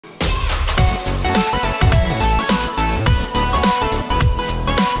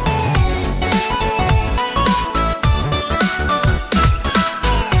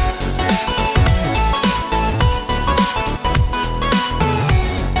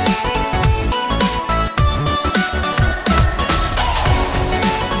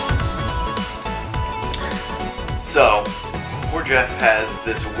Jeff has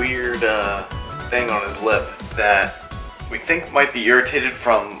this weird thing on his lip that we think might be irritated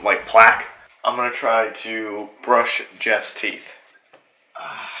from like plaque. I'm gonna try to brush Jeff's teeth.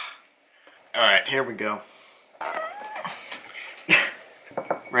 Alright, here we go.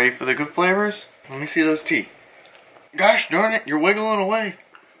 Ready for the good flavors? Let me see those teeth. Gosh darn it, you're wiggling away.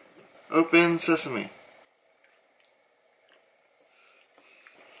 Open sesame.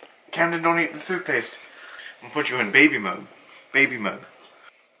 Camden, don't eat the toothpaste. I'm gonna put you in baby mode. Baby mode.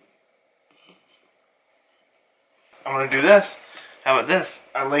 I'm gonna do this. How about this?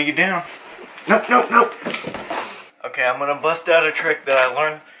 I lay you down. Nope, nope, nope. Okay, I'm gonna bust out a trick that I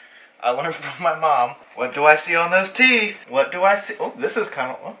learned from my mom. What do I see on those teeth? What do I see? Oh, this is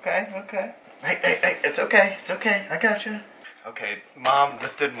kind of okay. Hey, it's okay. It's okay. I got you. Okay, Mom,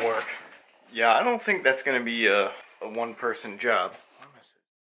 this didn't work. Yeah, I don't think that's gonna be a one-person job.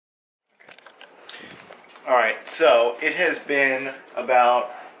 Alright, so it has been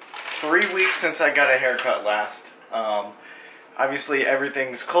about 3 weeks since I got a haircut last. Obviously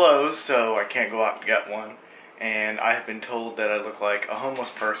everything's closed, so I can't go out and get one. And I have been told that I look like a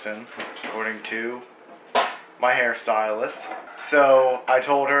homeless person, according to my hairstylist. So I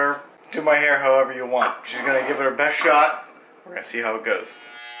told her, do my hair however you want. She's gonna give it her best shot. We're gonna see how it goes.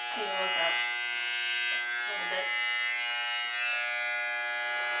 Can you look up a little bit?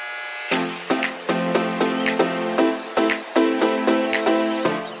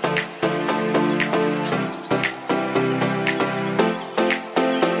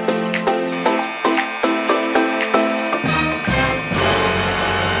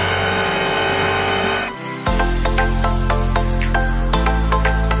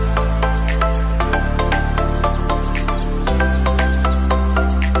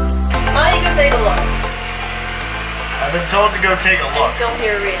 I've been told to go take a look. Don't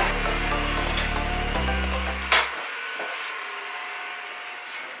hear real.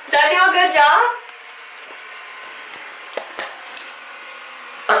 Did I do a good job?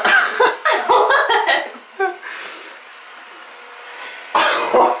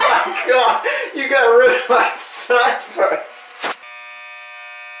 Oh my god, you got rid of my side first.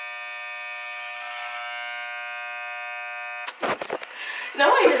 No,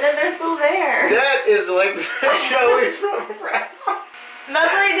 I didn't. They're still there. That is like the Joey from Rap.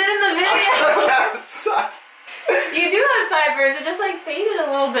 That's what I did in the video. You do have sideburns. They're just like faded a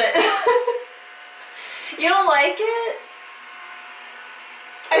little bit. You don't like it?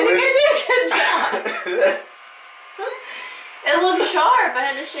 I think I did a good job. It looks sharp. I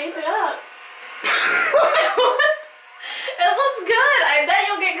had to shape it up. It looks good. I bet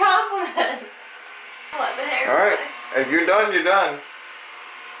you'll get compliments. What the hair? Alright, if you're done, you're done.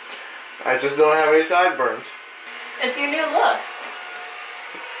 I just don't have any sideburns. It's your new look.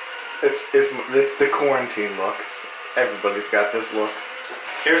 It's the quarantine look. Everybody's got this look.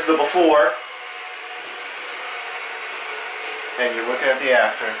 Here's the before. And you're looking at the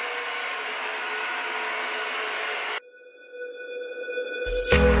after.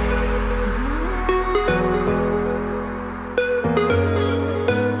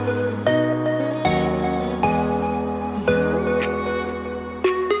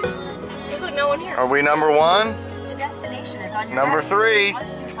 There's like no one here. Are we number one? The destination is on your Number left. 3.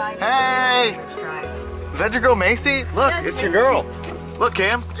 Hey! Is that your girl Macy? Look, That's it's your Macy. girl. Look,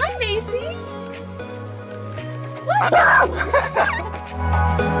 Cam. Hi, Macy.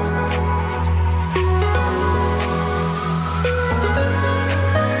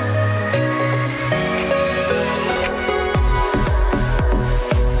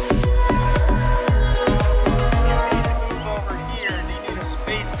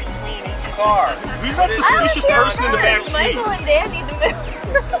 Who's that suspicious person in the back seat? Michael and Dan need to move.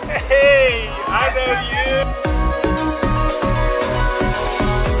 Hey, I know you.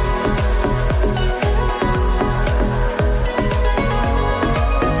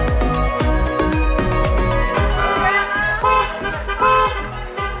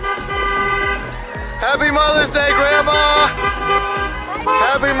 Happy Mother's Day, Grandma!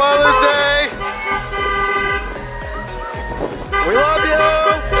 Happy Mother's Day! We love you!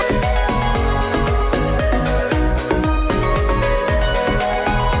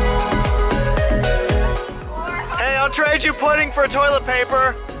 Hey, I'll trade you pudding for toilet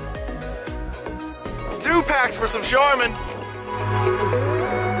paper. 2 packs for some Charmin.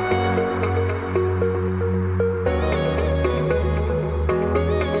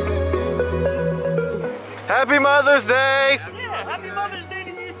 Happy Mother's Day! Yeah, happy Mother's Day to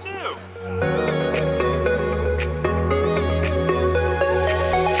you too.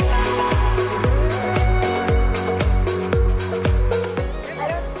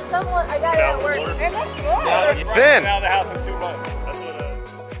 I got it at work. Now that you Finn. out of the house in 2 months.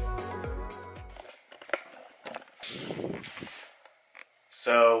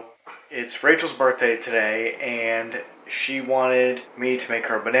 So it's Rachel's birthday today, and she wanted me to make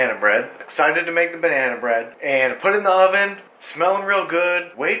her banana bread. Excited to make the banana bread, and put it in the oven, smelling real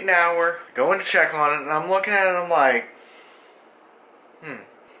good. Wait an hour, going to check on it, and I'm looking at it and I'm like,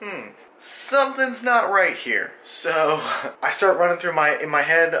 something's not right here. So I start running through in my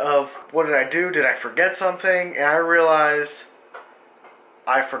head of, what did I do? Did I forget something? And I realize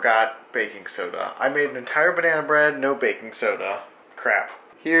I forgot baking soda. I made an entire banana bread, no baking soda. Crap.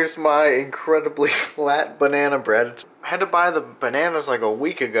 Here's my incredibly flat banana bread. I had to buy the bananas like a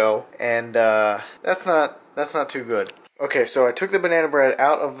week ago, and that's not too good. Okay, so I took the banana bread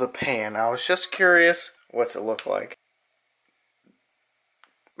out of the pan. I was just curious, what's it look like?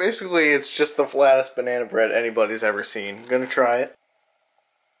 Basically, it's just the flattest banana bread anybody's ever seen. I'm gonna try it.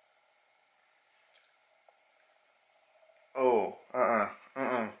 Oh, oh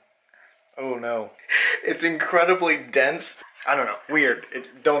no. It's incredibly dense. I don't know. Weird.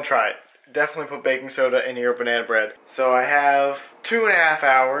 Don't try it. Definitely put baking soda in your banana bread. So I have 2.5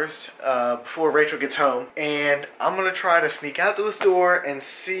 hours before Rachel gets home, and I'm gonna try to sneak out to the store and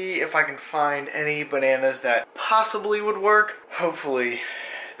see if I can find any bananas that possibly would work. Hopefully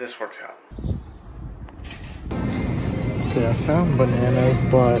this works out. Okay, I found bananas,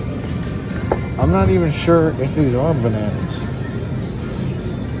 but I'm not even sure if these are bananas.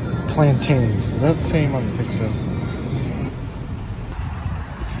 Plantains. Is that the same on the picture?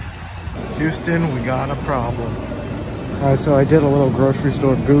 Houston, we got a problem. Alright, so I did a little grocery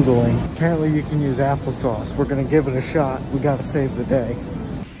store Googling. Apparently you can use applesauce. We're gonna give it a shot. We gotta save the day.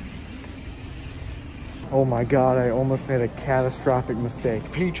 Oh my god, I almost made a catastrophic mistake.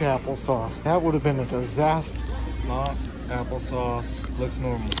 Peach applesauce. That would have been a disaster. Not applesauce. Looks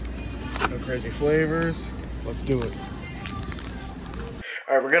normal. No crazy flavors. Let's do it.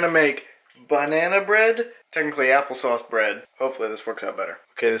 Alright, we're gonna make banana bread. Technically applesauce bread. Hopefully this works out better.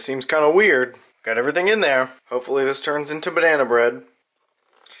 Okay, this seems kind of weird. Got everything in there. Hopefully this turns into banana bread.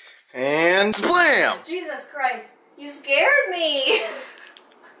 And splam! Jesus Christ, you scared me!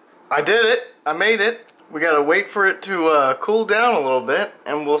 I did it. I made it. We gotta wait for it to cool down a little bit,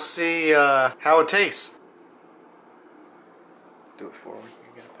 and we'll see how it tastes. Do it for me.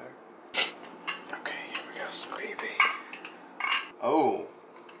 You get it there. Okay, here we go, baby. Oh,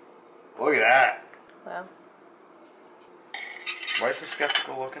 look at that. Wow. Why is it so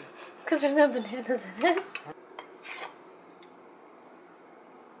skeptical looking? Because there's no bananas in it.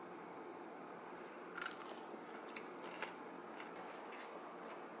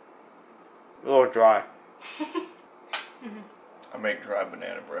 A little dry. I make dry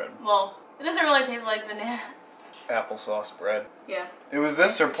banana bread. Well, it doesn't really taste like bananas. Applesauce bread. Yeah. It was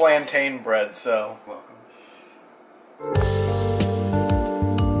this or plantain bread, so. Welcome.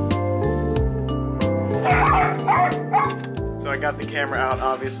 So I got the camera out,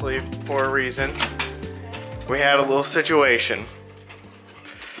 obviously, for a reason. We had a little situation.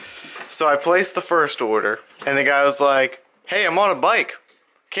 So I placed the first order, and the guy was like, hey, I'm on a bike.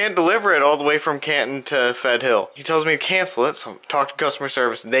 Can't deliver it all the way from Canton to Fed Hill. He tells me to cancel it, so I talk to customer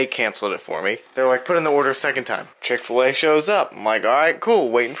service, they canceled it for me. They're like, put in the order a second time. Chick-fil-A shows up. I'm like, alright,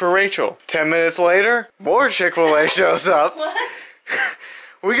 cool, waiting for Rachel. 10 minutes later, more Chick-fil-A shows up. What?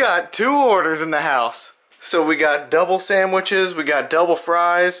 We got 2 orders in the house. So we got double sandwiches, we got double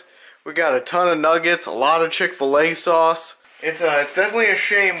fries, we got a ton of nuggets, a lot of Chick-fil-A sauce. It's definitely a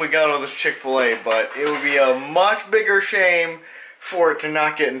shame we got all this Chick-fil-A, but it would be a much bigger shame for it to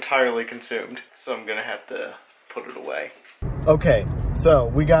not get entirely consumed. So I'm gonna have to put it away. Okay, so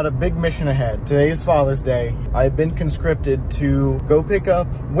we got a big mission ahead. Today is Father's Day. I've been conscripted to go pick up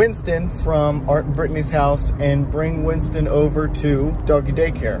Winston from Art and Brittany's house and bring Winston over to doggy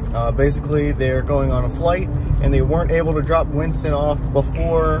daycare. Basically, they're going on a flight and they weren't able to drop Winston off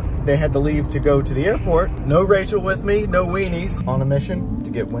before they had to leave to go to the airport. No Rachel with me, no weenies. On a mission to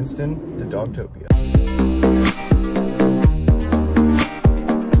get Winston to Dogtopia.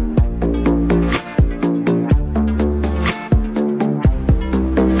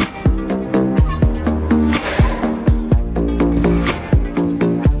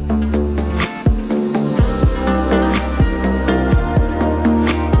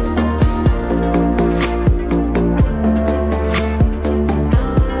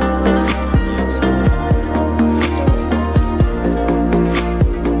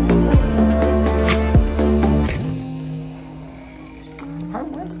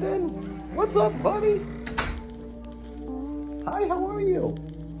 What's up, buddy? Hi, how are you?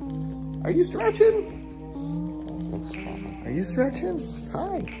 Are you stretching? Are you stretching?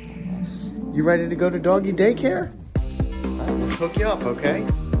 Hi. You ready to go to doggy daycare? All right, let's hook you up, okay?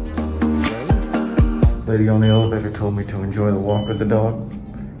 Ready? Lady on the elevator told me to enjoy the walk with the dog.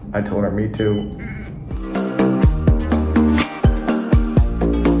 I told her me too.